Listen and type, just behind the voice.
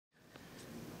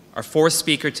Our fourth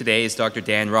speaker today is Dr.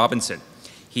 Dan Robertson.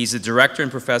 He's the director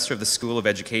and professor of the School of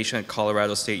Education at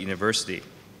Colorado State University.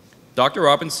 Dr.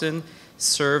 Robertson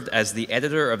served as the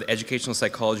editor of the Educational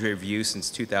Psychology Review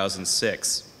since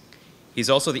 2006. He's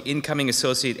also the incoming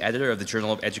associate editor of the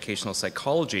Journal of Educational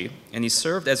Psychology, and he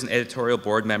served as an editorial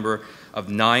board member of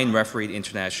 9 refereed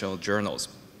international journals.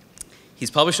 He's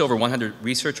published over 100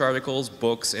 research articles,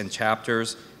 books, and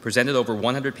chapters, presented over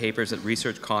 100 papers at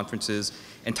research conferences,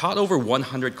 and taught over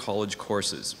 100 college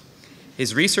courses.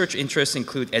 His research interests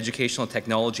include educational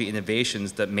technology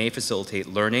innovations that may facilitate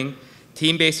learning,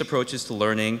 team-based approaches to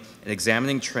learning, and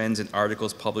examining trends in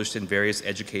articles published in various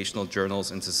educational journals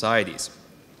and societies.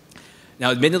 Now,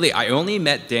 admittedly, I only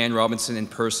met Dan Robertson in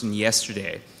person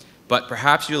yesterday, but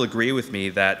perhaps you'll agree with me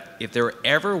that if there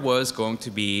ever was going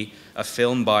to be a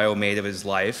film bio made of his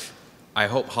life, I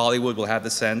hope Hollywood will have the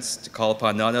sense to call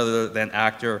upon none other than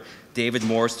actor David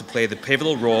Morse to play the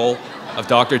pivotal role of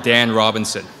Dr. Dan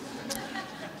Robertson.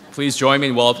 Please join me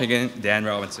in welcoming Dan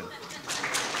Robertson.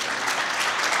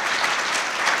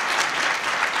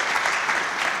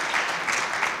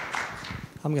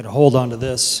 I'm going to hold on to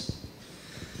this.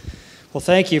 Well,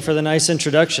 thank you for the nice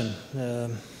introduction.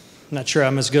 I'm not sure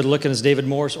I'm as good looking as David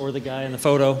Morse or the guy in the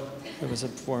photo that was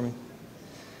up before me.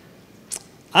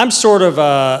 I'm sort of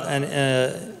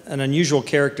an unusual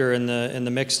character in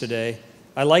the mix today.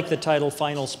 I like the title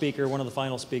final speaker, one of the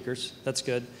final speakers. That's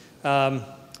good. I'm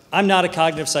not a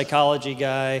cognitive psychology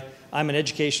guy. I'm an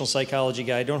educational psychology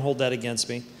guy. Don't hold that against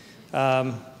me.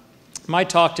 My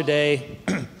talk today,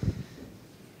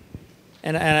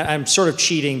 and I'm sort of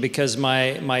cheating because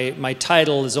my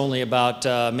title is only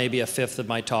about maybe a fifth of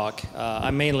my talk.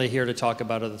 I'm mainly here to talk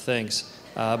about other things.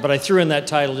 But I threw in that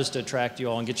title just to attract you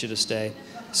all and get you to stay.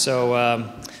 So,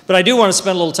 but I do want to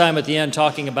spend a little time at the end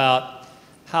talking about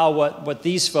how what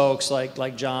these folks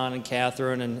like John and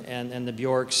Catherine and the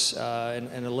Bjorks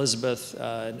and Elizabeth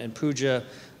and Pooja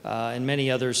and many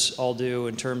others all do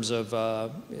in terms of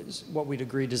what we'd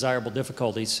agree desirable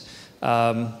difficulties.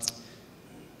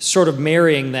 Sort of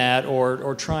marrying that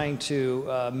or trying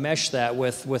to mesh that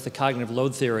with the cognitive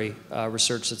load theory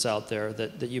research that's out there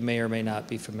that you may or may not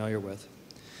be familiar with.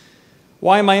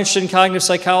 Why am I interested in cognitive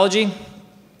psychology?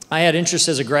 I had interest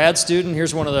as a grad student.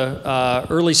 Here's one of the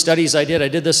early studies I did. I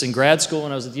did this in grad school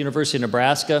when I was at the University of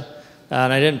Nebraska,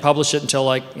 and I didn't publish it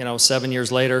until 7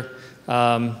 years later.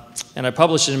 And I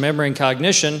published it in Memory and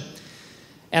Cognition.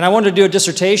 And I wanted to do a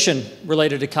dissertation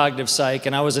related to cognitive psych,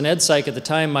 and I was an ed psych at the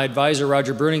time. My advisor,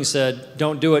 Roger Bruning, said,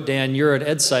 "Don't do it, Dan. You're an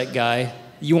ed psych guy.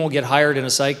 You won't get hired in a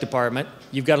psych department.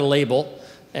 You've got a label."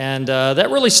 And that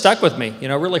really stuck with me. It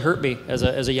really hurt me as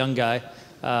a young guy.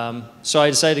 So I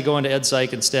decided to go into ed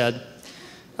psych instead.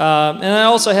 And I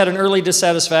also had an early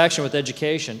dissatisfaction with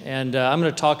education, and I'm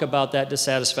going to talk about that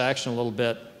dissatisfaction a little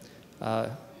bit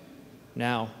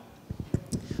now.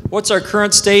 What's our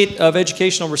current state of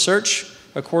educational research?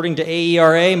 According to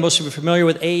AERA, most of you are familiar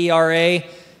with AERA,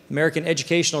 American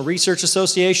Educational Research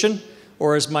Association,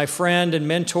 or as my friend and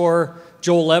mentor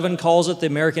Joel Levin calls it, the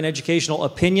American Educational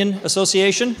Opinion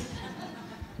Association.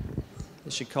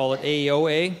 They should call it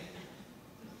AEOA.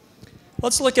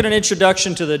 Let's look at an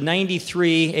introduction to the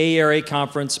 '93 AERA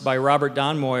conference by Robert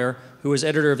Donmoyer, who was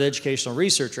editor of the Educational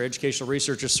Researcher. Educational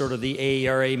Researcher is sort of the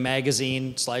AERA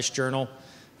magazine / journal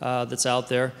that's out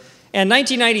there. And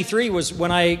 1993 was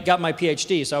when I got my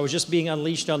Ph.D., so I was just being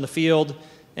unleashed on the field.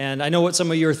 And I know what some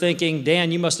of you are thinking.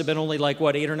 Dan, you must have been only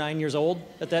 8 or 9 years old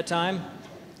at that time?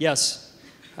 Yes.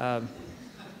 So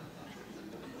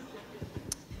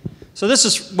this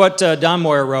is what Don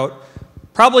Moyer wrote.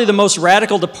 Probably the most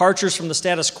radical departures from the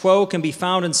status quo can be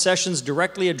found in sessions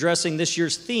directly addressing this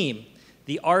year's theme,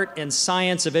 the art and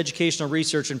science of educational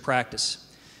research and practice.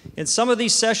 In some of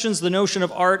these sessions, the notion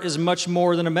of art is much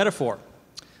more than a metaphor.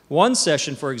 One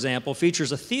session, for example,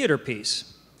 features a theater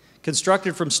piece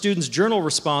constructed from students' journal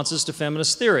responses to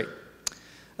feminist theory.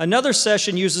 Another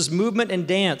session uses movement and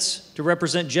dance to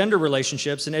represent gender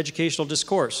relationships in educational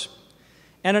discourse.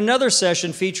 And another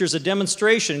session features a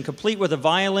demonstration complete with a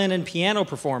violin and piano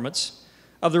performance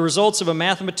of the results of a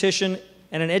mathematician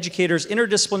and an educator's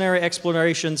interdisciplinary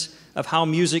explorations of how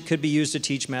music could be used to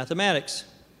teach mathematics.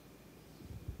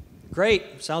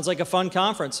 Great. Sounds like a fun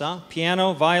conference, huh?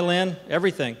 Piano, violin,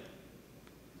 everything.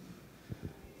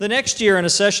 The next year, in a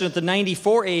session at the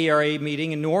 '94 AERA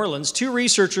meeting in New Orleans, 2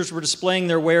 researchers were displaying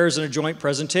their wares in a joint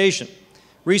presentation.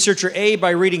 Researcher A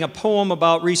by reading a poem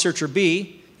about researcher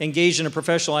B, engaged in a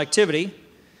professional activity.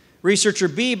 Researcher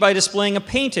B by displaying a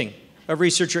painting of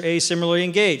researcher A similarly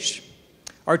engaged.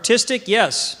 Artistic,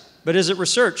 yes, but is it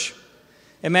research?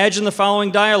 Imagine the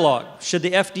following dialogue. Should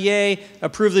the FDA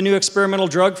approve the new experimental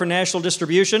drug for national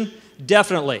distribution?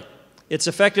 Definitely. Its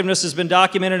effectiveness has been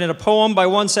documented in a poem by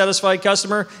one satisfied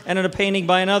customer and in a painting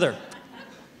by another.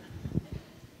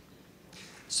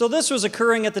 So this was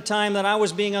occurring at the time that I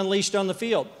was being unleashed on the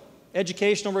field.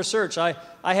 Educational research. I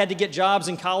had to get jobs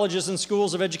in colleges and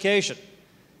schools of education.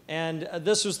 And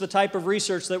this was the type of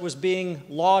research that was being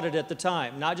lauded at the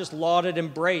time, not just lauded,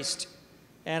 embraced.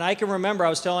 And I can remember, I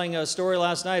was telling a story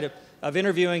last night of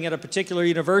interviewing at a particular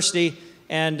university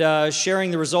and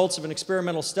sharing the results of an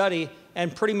experimental study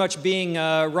and pretty much being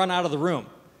run out of the room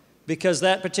because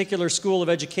that particular school of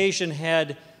education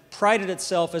had prided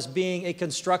itself as being a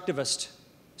constructivist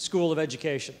school of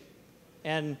education.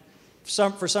 And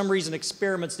for some reason,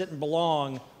 experiments didn't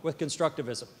belong with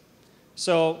constructivism.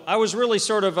 So I was really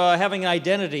sort of having an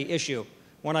identity issue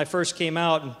when I first came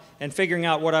out and figuring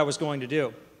out what I was going to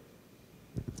do.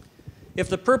 If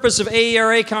the purpose of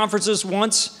AERA conferences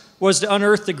once was to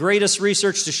unearth the greatest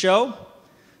research to show,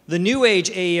 the New Age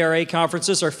AERA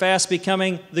conferences are fast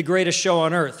becoming the greatest show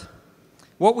on earth.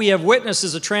 What we have witnessed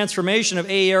is a transformation of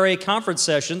AERA conference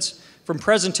sessions from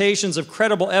presentations of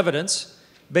credible evidence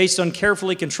based on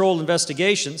carefully controlled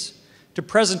investigations to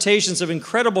presentations of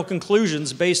incredible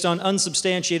conclusions based on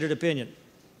unsubstantiated opinion.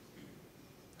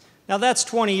 Now that's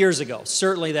 20 years ago.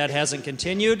 Certainly that hasn't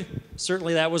continued.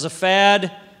 Certainly that was a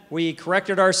fad. We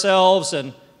corrected ourselves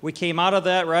and we came out of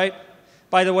that, right?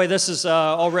 By the way, this is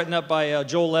all written up by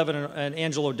Joel Levin and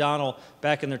Angela O'Donnell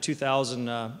back in their 2000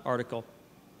 article.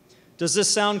 Does this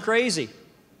sound crazy?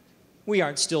 We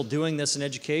aren't still doing this in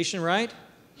education, right?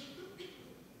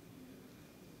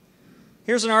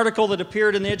 Here's an article that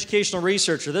appeared in the Educational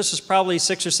Researcher. This was probably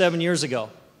 6 or 7 years ago.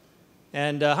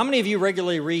 And how many of you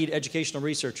regularly read Educational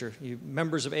Researcher? You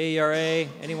members of AERA?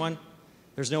 Anyone?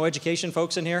 There's no education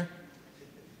folks in here?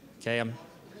 Okay,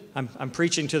 I'm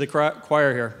preaching to the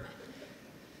choir here.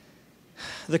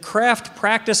 The craft,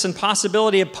 practice, and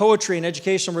possibility of poetry in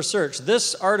educational research.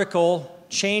 This article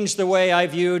changed the way I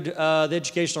viewed the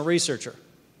Educational Researcher.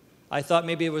 I thought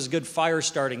maybe it was good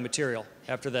fire-starting material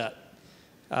after that.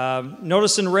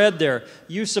 Notice in red there,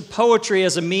 use of poetry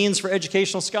as a means for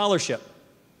educational scholarship.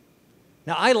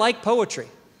 Now, I like poetry.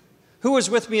 Who was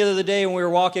with me the other day when we were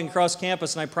walking across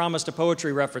campus and I promised a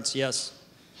poetry reference? Yes.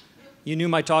 You knew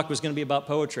my talk was going to be about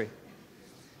poetry.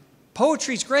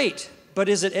 Poetry's great, but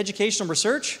is it educational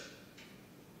research?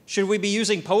 Should we be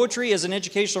using poetry as an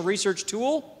educational research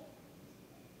tool?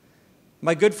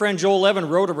 My good friend Joel Levin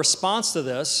wrote a response to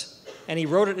this, and he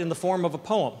wrote it in the form of a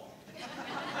poem.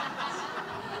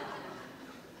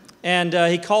 And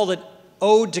he called it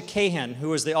Ode to Cahan, who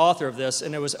was the author of this,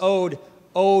 and it was Ode,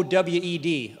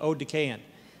 O-W-E-D, Ode to Cahan.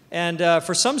 And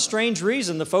for some strange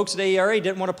reason, the folks at AERA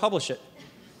didn't want to publish it.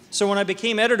 So when I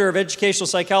became editor of Educational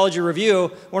Psychology Review,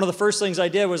 one of the first things I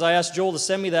did was I asked Joel to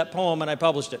send me that poem, and I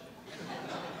published it.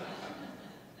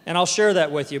 And I'll share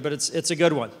that with you, but it's a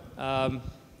good one.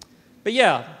 But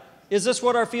yeah, is this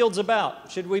what our field's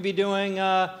about? Should we be doing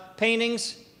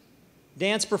paintings,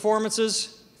 dance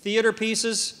performances, theater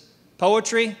pieces,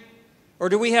 poetry? Or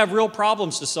do we have real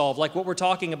problems to solve, like what we're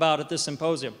talking about at this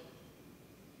symposium?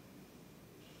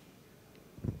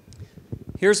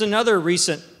 Here's another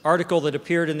recent article that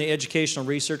appeared in the Educational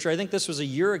Researcher. I think this was a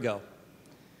year ago.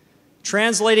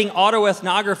 Translating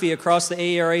autoethnography across the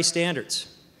AERA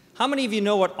standards. How many of you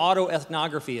know what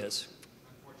autoethnography is?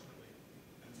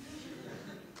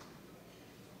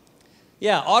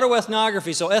 Yeah,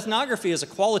 autoethnography. So ethnography is a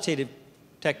qualitative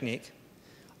technique.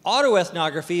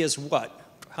 Autoethnography is what?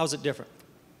 How's it different?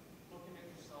 Looking at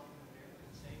yourself in the mirror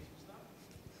and saying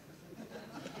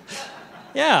some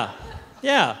stuff.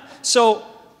 Yeah. So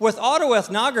with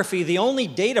autoethnography, the only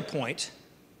data point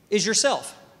is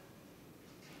yourself.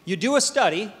 You do a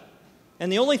study,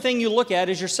 and the only thing you look at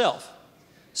is yourself.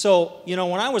 So, you know,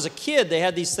 when I was a kid, they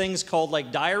had these things called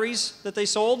like diaries that they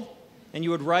sold, and you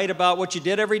would write about what you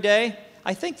did every day.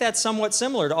 I think that's somewhat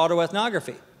similar to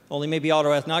autoethnography, only maybe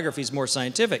autoethnography is more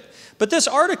scientific. But this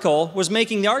article was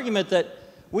making the argument that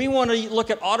we want to look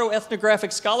at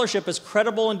autoethnographic scholarship as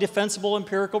credible and defensible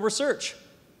empirical research.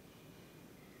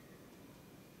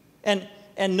 And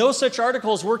no such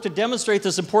article has worked to demonstrate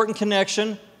this important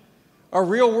connection, a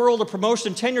real world of promotion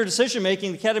and tenure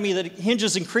decision-making academy that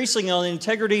hinges increasingly on the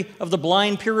integrity of the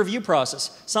blind peer review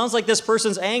process. Sounds like this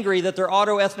person's angry that their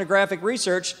autoethnographic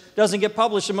research doesn't get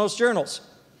published in most journals.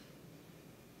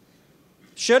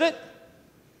 Should it?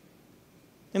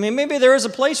 I mean, maybe there is a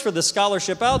place for this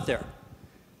scholarship out there.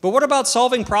 But what about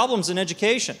solving problems in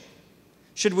education?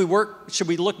 Should we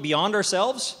look beyond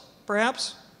ourselves,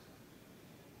 perhaps?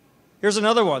 Here's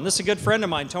another one. This is a good friend of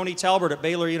mine, Tony Talbert at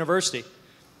Baylor University.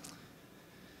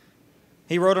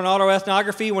 He wrote an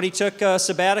autoethnography when he took a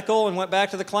sabbatical and went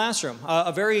back to the classroom.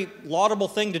 A very laudable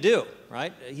thing to do,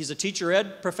 right? He's a teacher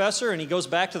ed professor and he goes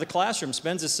back to the classroom,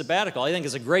 spends his sabbatical. I think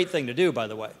it's a great thing to do, by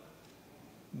the way.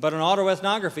 But an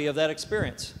autoethnography of that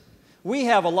experience. We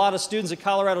have a lot of students at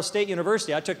Colorado State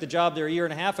University. I took the job there a year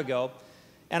and a half ago,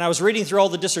 and I was reading through all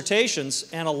the dissertations,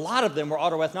 and a lot of them were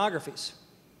autoethnographies.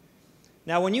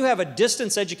 Now, when you have a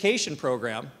distance education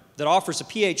program that offers a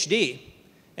Ph.D.,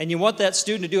 and you want that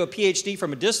student to do a Ph.D.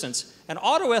 from a distance, an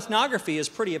autoethnography is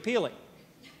pretty appealing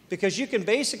because you can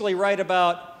basically write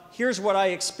about, here's what I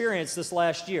experienced this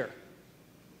last year.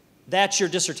 That's your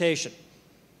dissertation.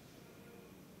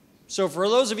 So for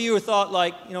those of you who thought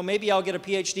like, you know, maybe I'll get a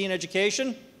Ph.D. in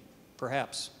education,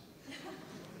 perhaps.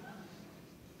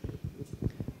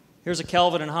 Here's a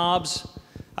Calvin and Hobbes.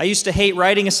 I used to hate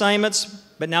writing assignments,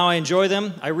 but now I enjoy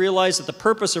them. I realize that the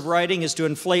purpose of writing is to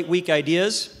inflate weak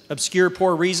ideas, obscure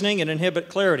poor reasoning, and inhibit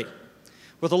clarity.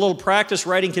 With a little practice,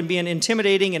 writing can be an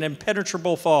intimidating and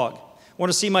impenetrable fog.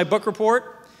 Want to see my book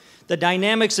report? The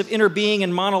Dynamics of Inner Being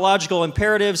and Monological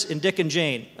Imperatives in Dick and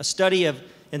Jane, a study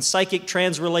in psychic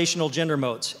transrelational gender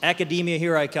modes. Academia,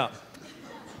 here I come.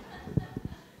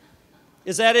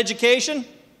 Is that education?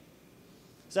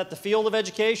 Is that the field of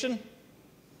education?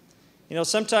 You know,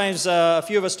 sometimes a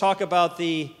few of us talk about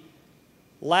the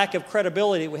lack of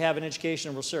credibility we have in education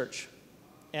and research,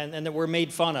 and that we're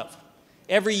made fun of.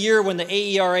 Every year when the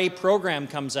AERA program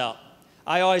comes out,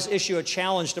 I always issue a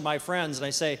challenge to my friends, and I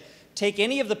say, take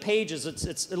any of the pages,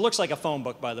 it looks like a phone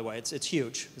book, by the way, it's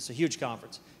huge, it's a huge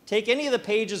conference. Take any of the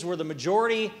pages where the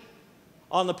majority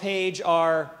on the page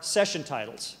are session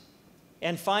titles,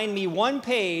 and find me one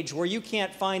page where you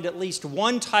can't find at least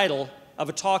one title of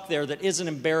a talk there that isn't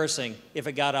embarrassing if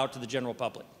it got out to the general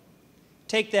public.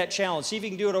 Take that challenge. See if you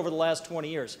can do it over the last 20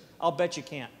 years. I'll bet you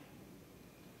can't.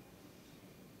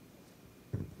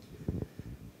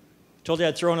 Told you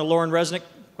I'd throw in a Lauren Resnick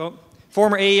quote.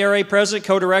 Former AERA president,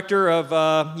 co-director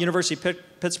of University of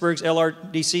Pittsburgh's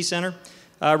LRDC Center,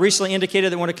 recently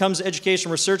indicated that when it comes to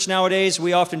education research nowadays,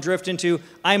 we often drift into,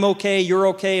 I'm okay, you're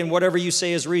okay, and whatever you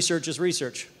say is research is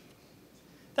research.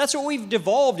 That's what we've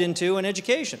devolved into in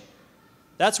education.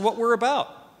 That's what we're about.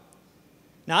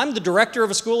 Now, I'm the director of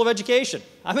a school of education.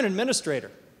 I'm an administrator.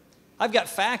 I've got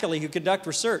faculty who conduct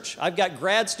research. I've got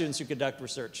grad students who conduct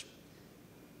research.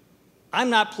 I'm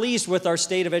not pleased with our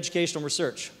state of educational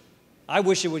research. I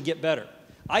wish it would get better.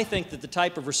 I think that the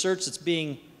type of research that's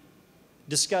being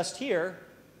discussed here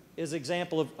is an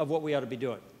example of what we ought to be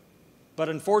doing. But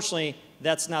unfortunately,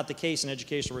 that's not the case in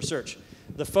educational research.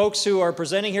 The folks who are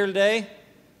presenting here today,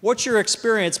 what's your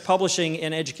experience publishing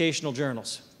in educational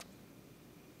journals?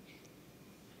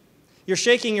 You're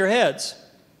shaking your heads.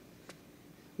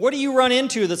 What do you run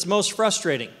into that's most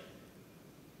frustrating?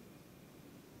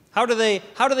 How do they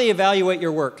evaluate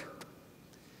your work?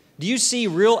 Do you see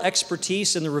real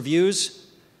expertise in the reviews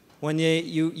when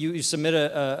you submit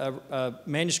a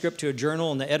manuscript to a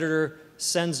journal and the editor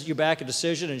sends you back a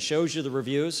decision and shows you the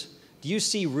reviews? Do you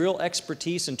see real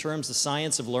expertise in terms of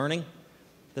science of learning?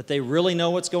 That they really know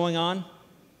what's going on?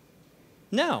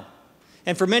 No.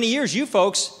 And for many years, you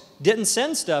folks didn't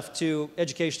send stuff to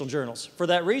educational journals for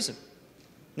that reason.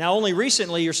 Now, only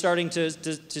recently, you're starting to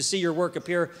see your work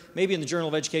appear maybe in the Journal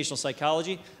of Educational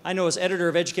Psychology. I know as editor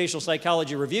of Educational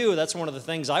Psychology Review, that's one of the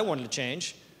things I wanted to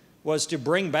change, was to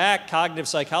bring back cognitive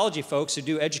psychology folks who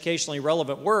do educationally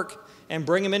relevant work and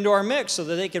bring them into our mix so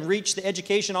that they can reach the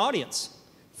education audience,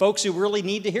 folks who really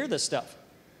need to hear this stuff.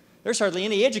 There's hardly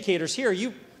any educators here.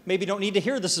 You maybe don't need to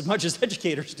hear this as much as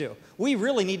educators do. We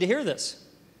really need to hear this.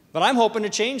 But I'm hoping to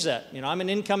change that. You know, I'm an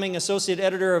incoming associate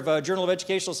editor of Journal of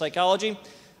Educational Psychology.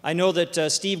 I know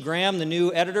that Steve Graham, the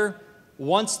new editor,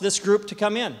 wants this group to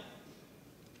come in.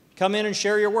 Come in and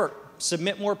share your work.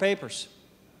 Submit more papers.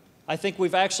 I think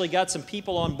we've actually got some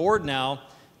people on board now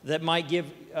that might give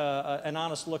an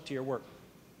honest look to your work.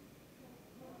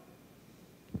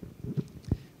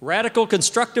 Radical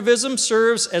constructivism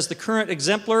serves as the current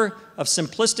exemplar of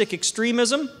simplistic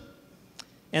extremism,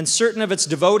 and certain of its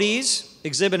devotees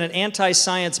exhibit an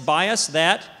anti-science bias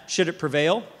that, should it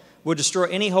prevail, would destroy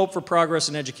any hope for progress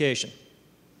in education.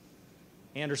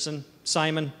 Anderson,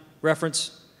 Simon,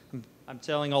 reference. I'm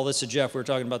telling all this to Jeff. We were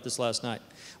talking about this last night.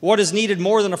 What is needed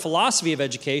more than a philosophy of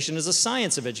education is a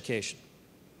science of education.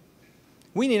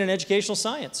 We need an educational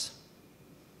science.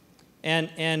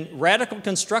 And radical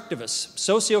constructivists,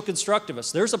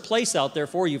 socio-constructivists, there's a place out there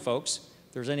for you folks,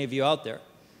 if there's any of you out there.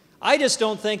 I just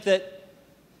don't think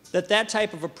that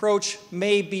type of approach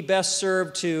may be best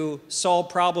served to solve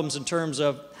problems in terms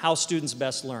of how students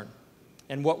best learn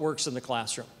and what works in the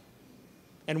classroom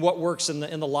and what works in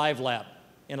the live lab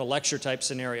in a lecture type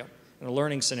scenario. in a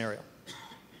learning scenario.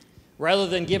 Rather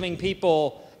than giving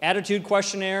people attitude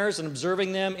questionnaires and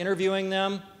observing them, interviewing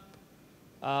them,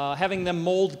 having them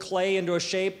mold clay into a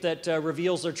shape that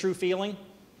reveals their true feeling.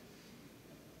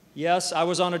 Yes, I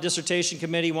was on a dissertation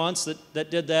committee once that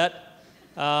did that.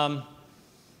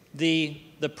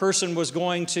 The person was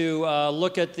going to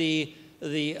look at the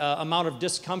amount of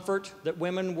discomfort that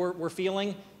women were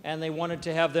feeling, and they wanted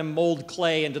to have them mold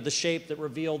clay into the shape that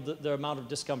revealed the amount of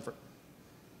discomfort.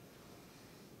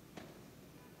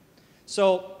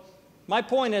 So my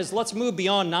point is, let's move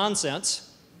beyond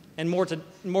nonsense and more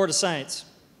to science.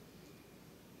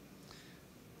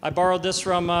 I borrowed this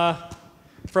from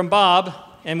Bob,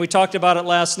 and we talked about it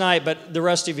last night, but the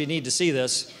rest of you need to see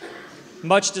this.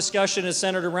 Much discussion is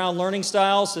centered around learning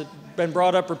styles that have been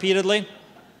brought up repeatedly.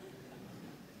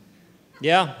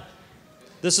 Yeah,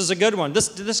 this is a good one.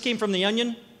 This came from The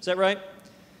Onion, is that right?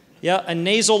 Yeah, a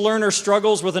nasal learner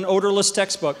struggles with an odorless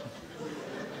textbook.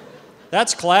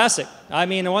 That's classic. I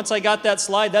mean, once I got that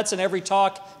slide, that's in every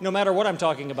talk, no matter what I'm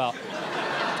talking about.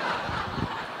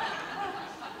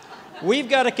 We've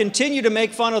got to continue to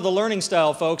make fun of the learning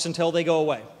style, folks, until they go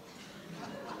away.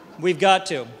 We've got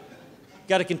to.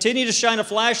 Got to continue to shine a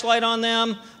flashlight on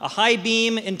them, a high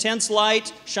beam, intense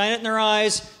light, shine it in their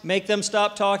eyes, make them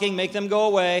stop talking, make them go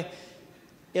away.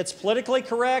 It's politically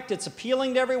correct, it's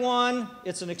appealing to everyone,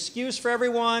 it's an excuse for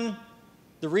everyone,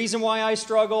 the reason why I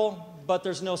struggle, but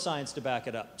there's no science to back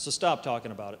it up. So stop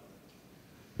talking about it.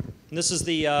 And this is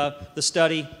the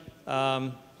study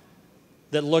that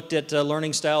looked at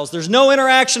learning styles. There's no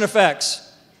interaction effects.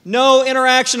 No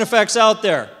interaction effects out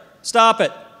there. Stop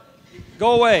it.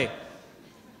 Go away.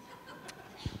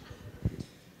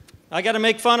 I got to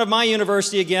make fun of my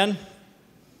university again.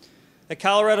 At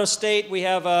Colorado State, we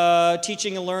have a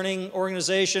teaching and learning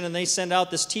organization, and they send out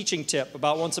this teaching tip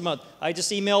about once a month. I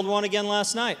just emailed one again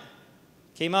last night.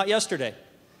 Came out yesterday.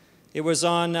 It was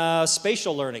on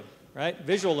spatial learning, right?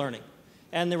 Visual learning.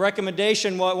 And the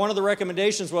recommendation, one of the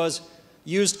recommendations was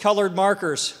use colored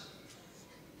markers.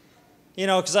 You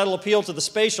know, because that'll appeal to the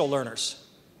spatial learners.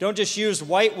 Don't just use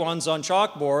white ones on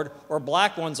chalkboard or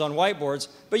black ones on whiteboards,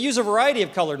 but use a variety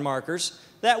of colored markers.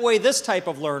 That way this type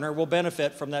of learner will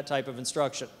benefit from that type of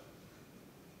instruction.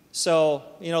 So,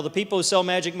 you know, the people who sell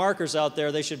magic markers out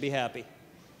there, they should be happy,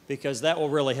 because that will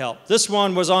really help. This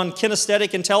one was on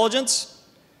kinesthetic intelligence,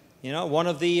 you know, one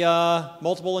of the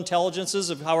multiple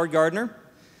intelligences of Howard Gardner.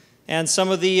 And some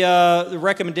of the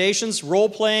recommendations,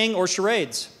 role-playing or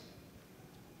charades.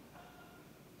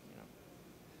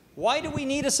 Why do we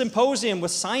need a symposium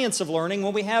with science of learning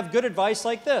when we have good advice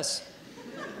like this?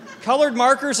 Colored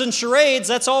markers and charades,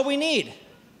 that's all we need.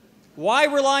 Why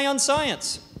rely on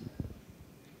science?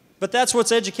 But that's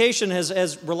what education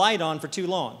has relied on for too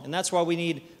long, and that's why we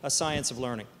need a science of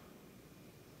learning.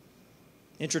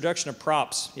 Introduction of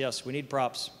props. Yes, we need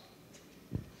props.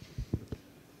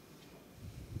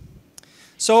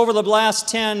 So over the last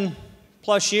 10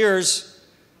 plus years,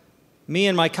 me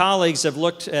and my colleagues have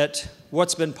looked at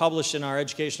what's been published in our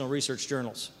educational research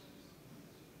journals.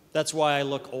 That's why I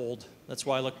look old. That's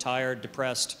why I look tired,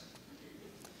 depressed.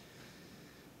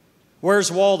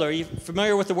 Where's Waldo? Are you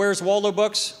familiar with the Where's Waldo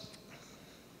books?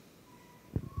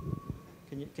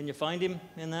 Can you find him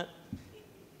in that?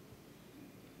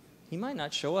 He might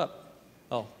not show up.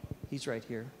 Oh, he's right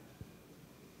here.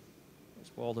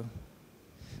 Where's Waldo?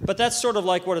 But that's sort of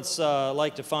like what it's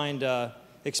like to find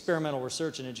experimental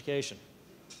research in education.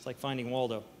 It's like finding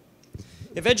Waldo.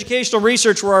 If educational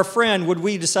research were our friend, would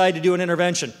we decide to do an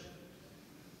intervention?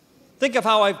 Think of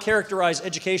how I've characterized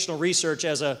educational research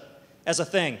as a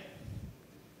thing.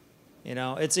 You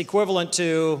know, it's equivalent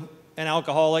to an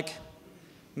alcoholic,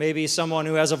 maybe someone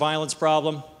who has a violence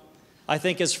problem. I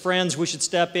think as friends we should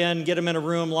step in, get them in a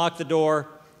room, lock the door,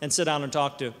 and sit down and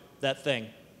talk to that thing.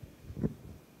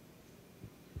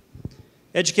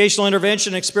 Educational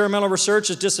intervention and experimental research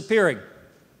is disappearing.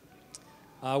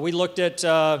 We looked at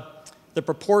the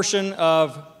proportion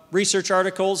of research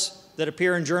articles that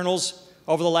appear in journals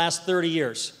over the last 30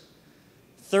 years.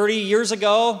 30 years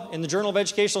ago, in the Journal of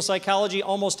Educational Psychology,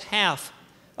 almost half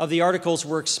of the articles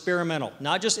were experimental.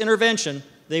 Not just intervention,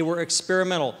 they were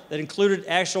experimental. That included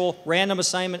actual random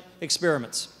assignment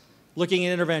experiments, looking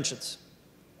at interventions.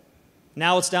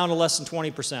 Now it's down to less than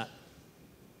 20%.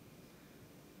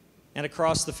 And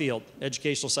across the field,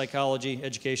 educational psychology,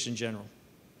 education in general.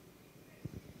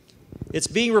 It's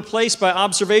being replaced by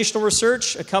observational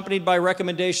research accompanied by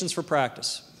recommendations for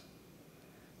practice.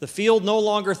 The field no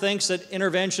longer thinks that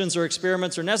interventions or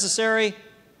experiments are necessary.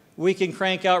 We can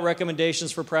crank out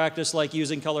recommendations for practice like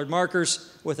using colored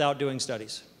markers without doing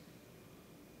studies.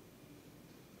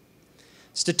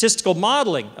 Statistical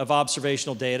modeling of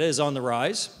observational data is on the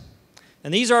rise.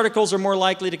 And these articles are more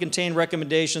likely to contain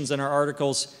recommendations than are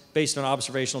articles based on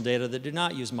observational data that do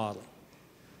not use modeling.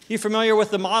 You familiar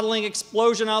with the modeling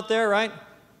explosion out there, right?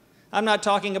 I'm not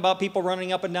talking about people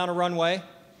running up and down a runway,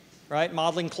 right?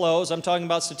 Modeling clothes. I'm talking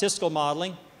about statistical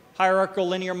modeling, hierarchical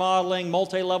linear modeling,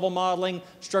 multi-level modeling,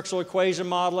 structural equation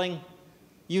modeling,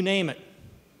 you name it.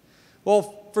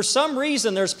 Well, for some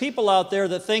reason, there's people out there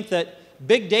that think that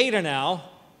big data now,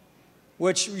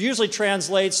 which usually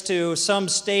translates to some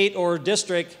state or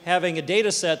district having a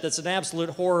data set that's an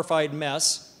absolute horrified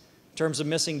mess in terms of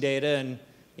missing data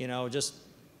and, just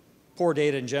poor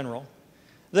data in general,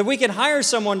 that we can hire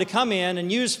someone to come in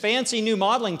and use fancy new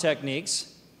modeling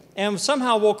techniques and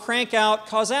somehow we'll crank out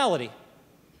causality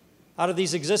out of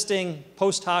these existing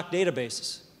post hoc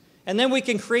databases. And then we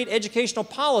can create educational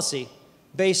policy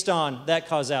based on that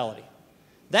causality.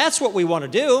 That's what we want to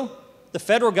do. The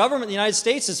federal government in the United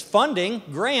States is funding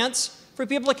grants for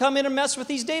people to come in and mess with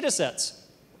these data sets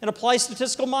and apply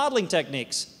statistical modeling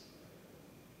techniques.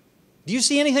 Do you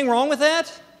see anything wrong with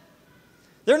that?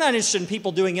 They're not interested in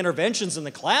people doing interventions in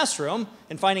the classroom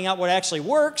and finding out what actually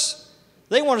works.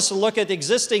 They want us to look at the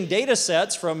existing data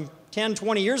sets from 10,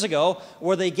 20 years ago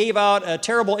where they gave out a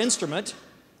terrible instrument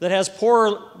that has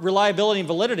poor reliability and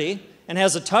validity and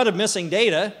has a ton of missing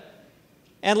data,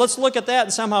 and let's look at that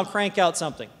and somehow crank out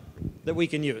something that we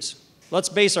can use. Let's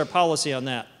base our policy on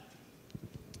that.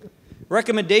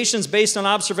 Recommendations based on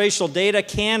observational data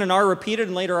can and are repeated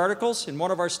in later articles. In one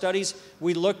of our studies,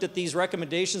 we looked at these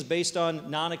recommendations based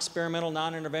on non-experimental,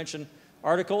 non-intervention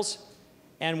articles,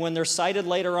 and when they're cited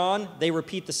later on, they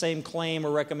repeat the same claim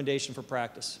or recommendation for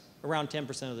practice, around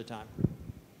 10% of the time.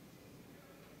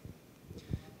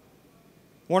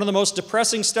 One of the most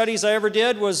depressing studies I ever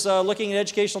did was looking at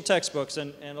educational textbooks.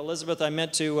 And Elizabeth, I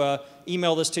meant to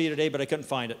email this to you today, but I couldn't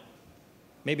find it.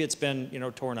 Maybe it's been,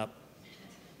 torn up.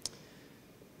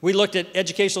 We looked at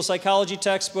educational psychology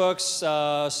textbooks,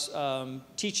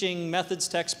 teaching methods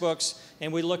textbooks,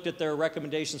 and we looked at their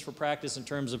recommendations for practice in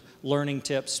terms of learning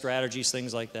tips, strategies,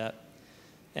 things like that.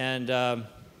 And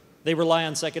they rely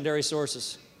on secondary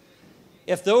sources.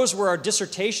 If those were our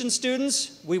dissertation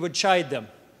students, we would chide them.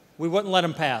 We wouldn't let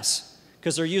them pass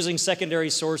because they're using secondary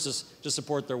sources to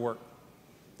support their work.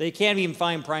 They can't even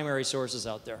find primary sources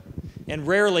out there. And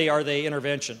rarely are they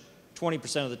intervention,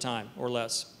 20% of the time or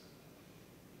less.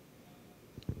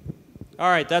 All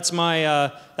right, that's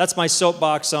my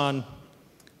soapbox on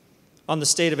the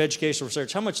state of educational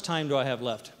research. How much time do I have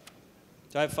left?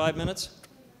 Do I have 5 minutes?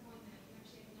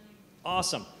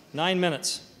 Awesome, 9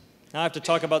 minutes. Now I have to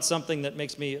talk about something that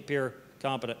makes me appear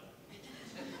competent.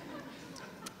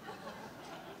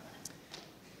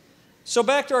 So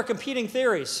back to our competing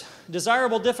theories,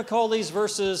 desirable difficulties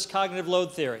versus cognitive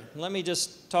load theory. Let me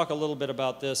just talk a little bit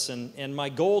about this, and my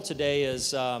goal today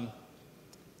is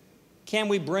can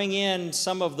we bring in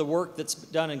some of the work that's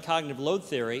done in cognitive load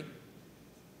theory,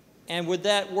 and would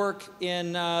that work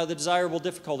in the desirable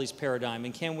difficulties paradigm,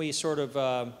 and can we sort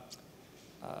of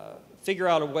figure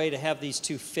out a way to have these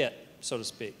two fit, so to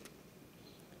speak?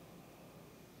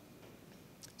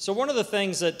 So one of the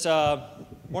things that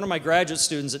one of my graduate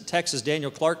students at Texas, Daniel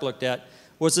Clark, looked at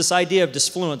was this idea of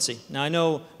disfluency. Now I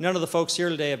know none of the folks here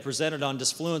today have presented on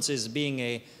disfluency as being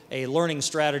a learning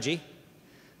strategy.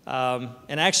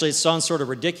 And actually it sounds sort of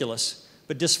ridiculous.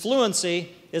 But disfluency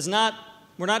is not,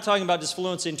 we're not talking about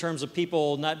disfluency in terms of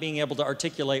people not being able to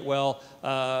articulate well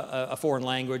a foreign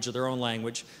language or their own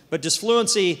language. But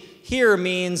disfluency here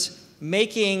means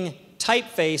making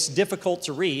typeface difficult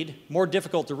to read, more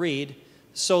difficult to read,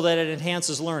 so that it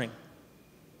enhances learning.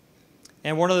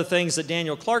 And one of the things that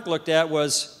Daniel Clark looked at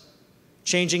was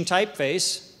changing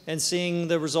typeface and seeing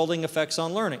the resulting effects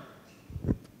on learning.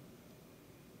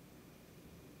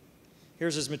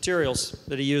 Here's his materials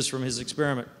that he used from his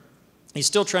experiment. He's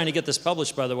still trying to get this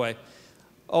published, by the way.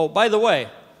 Oh, by the way,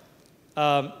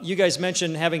 you guys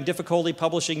mentioned having difficulty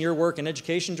publishing your work in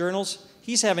education journals.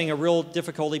 He's having a real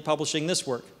difficulty publishing this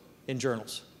work in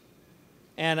journals.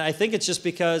 And I think it's just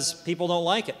because people don't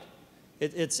like it.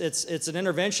 It's an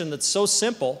intervention that's so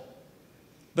simple,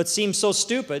 but seems so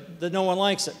stupid that no one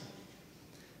likes it.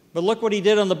 But look what he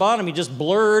did on the bottom. He just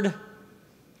blurred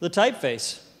the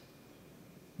typeface.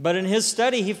 But in his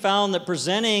study, he found that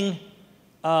presenting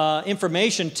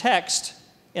information text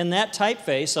in that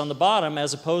typeface on the bottom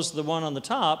as opposed to the one on the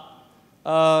top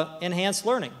enhanced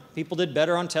learning. People did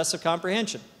better on tests of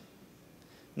comprehension.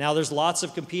 Now, there's lots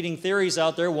of competing theories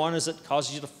out there. One is it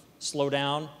causes you to slow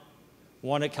down.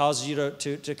 One, it causes you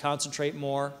to concentrate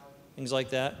more, things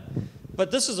like that. But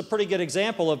this is a pretty good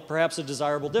example of perhaps a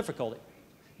desirable difficulty.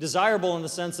 Desirable in the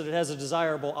sense that it has a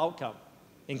desirable outcome.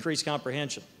 increase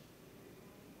comprehension.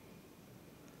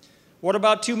 What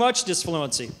about too much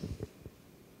disfluency?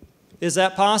 Is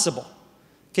that possible?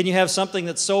 Can you have something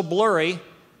that's so blurry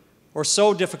or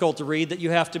so difficult to read that you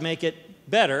have to make it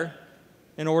better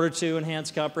in order to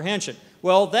enhance comprehension?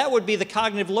 Well, that would be the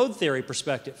cognitive load theory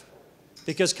perspective,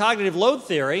 because cognitive load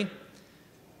theory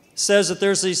says that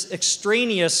there's this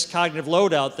extraneous cognitive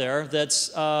load out there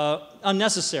that's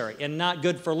unnecessary and not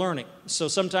good for learning. So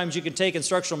sometimes you can take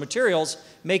instructional materials,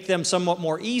 make them somewhat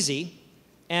more easy,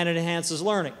 and it enhances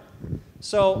learning.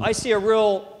 So I see a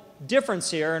real difference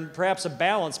here and perhaps a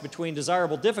balance between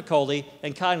desirable difficulty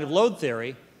and cognitive load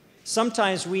theory.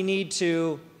 Sometimes we need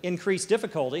to increase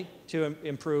difficulty to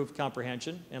improve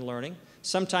comprehension and learning.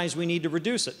 Sometimes we need to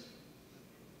reduce it.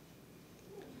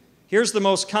 Here's the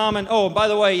most common, oh, by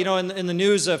the way, you know, in the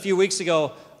news a few weeks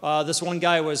ago, this one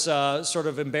guy was sort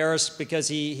of embarrassed because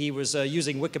he was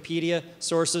using Wikipedia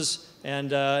sources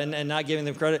and not giving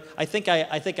them credit. I think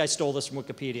I stole this from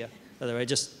Wikipedia, by the way,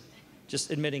 just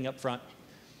admitting up front.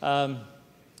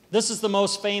 This is the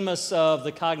most famous of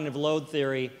the cognitive load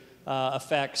theory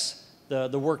effects,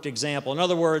 the worked example. In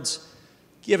other words,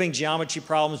 giving geometry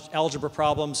problems, algebra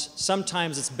problems,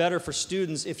 sometimes it's better for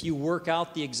students if you work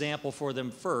out the example for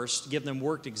them first, give them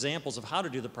worked examples of how to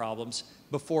do the problems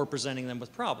before presenting them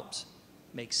with problems.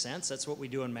 Makes sense. That's what we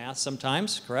do in math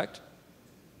sometimes, correct?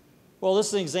 Well, this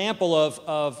is an example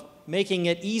of making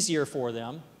it easier for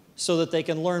them so that they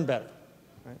can learn better,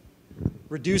 right?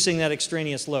 Reducing that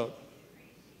extraneous load.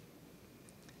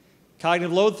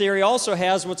 Cognitive load theory also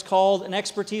has what's called an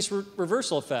expertise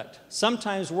reversal effect.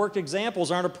 Sometimes worked examples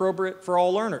aren't appropriate for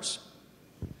all learners.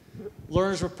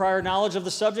 Learners with prior knowledge of the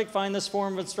subject find this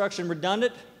form of instruction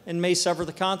redundant and may suffer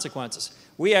the consequences.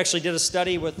 We actually did a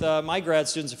study with my grad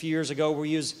students a few years ago where we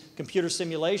used computer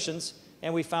simulations,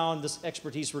 and we found this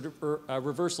expertise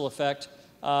reversal effect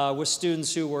with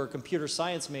students who were computer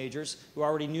science majors who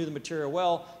already knew the material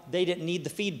well. They didn't need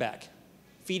the feedback.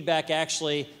 Feedback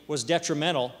actually was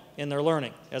detrimental in their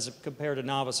learning as compared to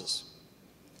novices.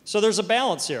 So there's a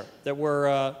balance here that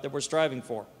we're striving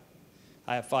for.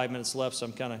 I have 5 minutes left, so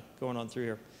I'm kind of going on through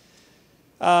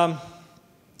here.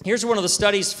 Here's one of the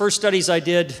studies, first studies I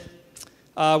did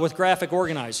with graphic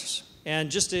organizers.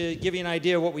 And just to give you an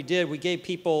idea of what we did, we gave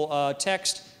people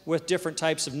text with different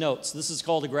types of notes. This is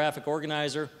called a graphic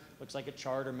organizer. Looks like a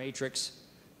chart or matrix.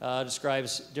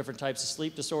 Describes different types of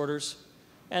sleep disorders.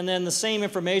 And then the same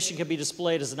information can be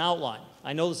displayed as an outline.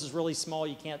 I know this is really small,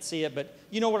 you can't see it, but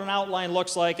you know what an outline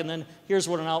looks like, and then here's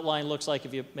what an outline looks like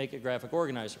if you make a graphic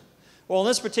organizer. Well, in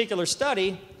this particular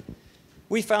study,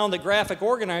 we found that graphic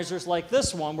organizers like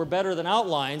this one were better than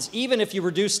outlines, even if you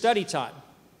reduce study time.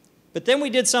 But then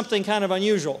we did something kind of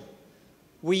unusual.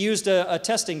 We used a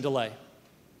testing delay.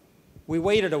 We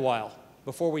waited a while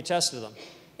before we tested them,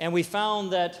 and we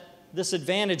found that this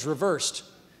advantage reversed.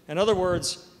 In other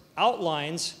words,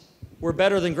 outlines were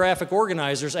better than graphic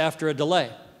organizers after a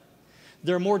delay.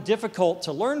 They're more difficult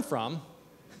to learn from.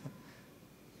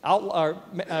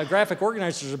 Graphic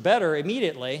organizers are better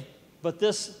immediately, but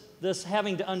this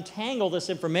having to untangle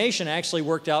this information actually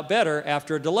worked out better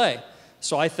after a delay.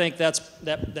 So I think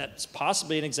that's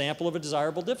possibly an example of a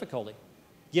desirable difficulty.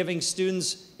 Giving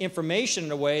students information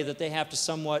in a way that they have to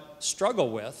somewhat struggle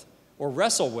with or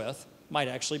wrestle with might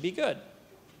actually be good.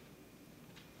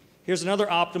 Here's another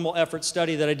optimal effort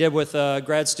study that I did with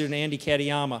grad student Andy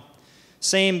Katayama.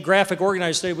 Same graphic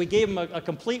organizer study. We gave him a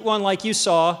complete one like you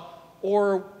saw,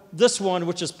 or this one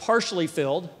which is partially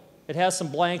filled. It has some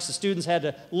blanks. The students had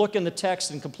to look in the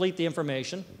text and complete the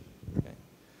information. Okay.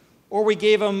 Or we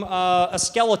gave them a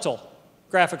skeletal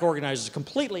graphic organizer,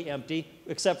 completely empty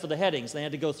except for the headings. They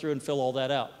had to go through and fill all that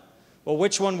out. Well,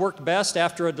 which one worked best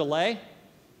after a delay?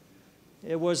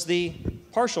 It was the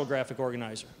partial graphic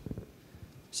organizer.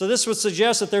 So this would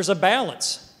suggest that there's a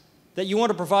balance, that you want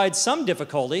to provide some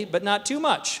difficulty, but not too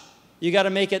much. You got to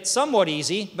make it somewhat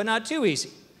easy, but not too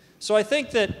easy. So I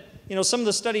think that, you know, some of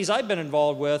the studies I've been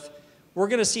involved with, we're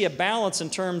going to see a balance in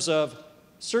terms of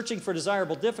searching for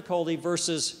desirable difficulty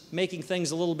versus making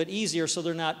things a little bit easier so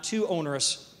they're not too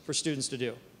onerous for students to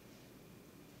do.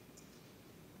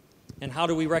 And how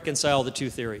do we reconcile the two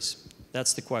theories?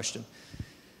 That's the question.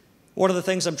 One of the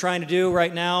things I'm trying to do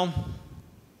right now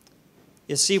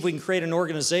is see if we can create an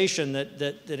organization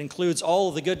that includes all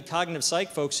of the good cognitive psych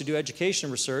folks who do education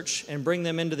research and bring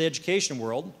them into the education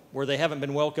world where they haven't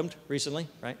been welcomed recently,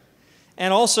 right?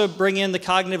 And also bring in the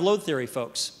cognitive load theory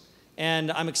folks.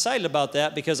 And I'm excited about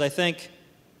that because I think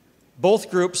both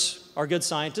groups are good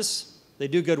scientists, they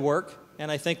do good work,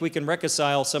 and I think we can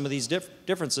reconcile some of these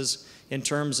differences in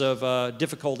terms of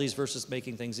difficulties versus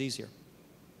making things easier.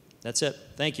 That's it.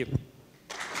 Thank you.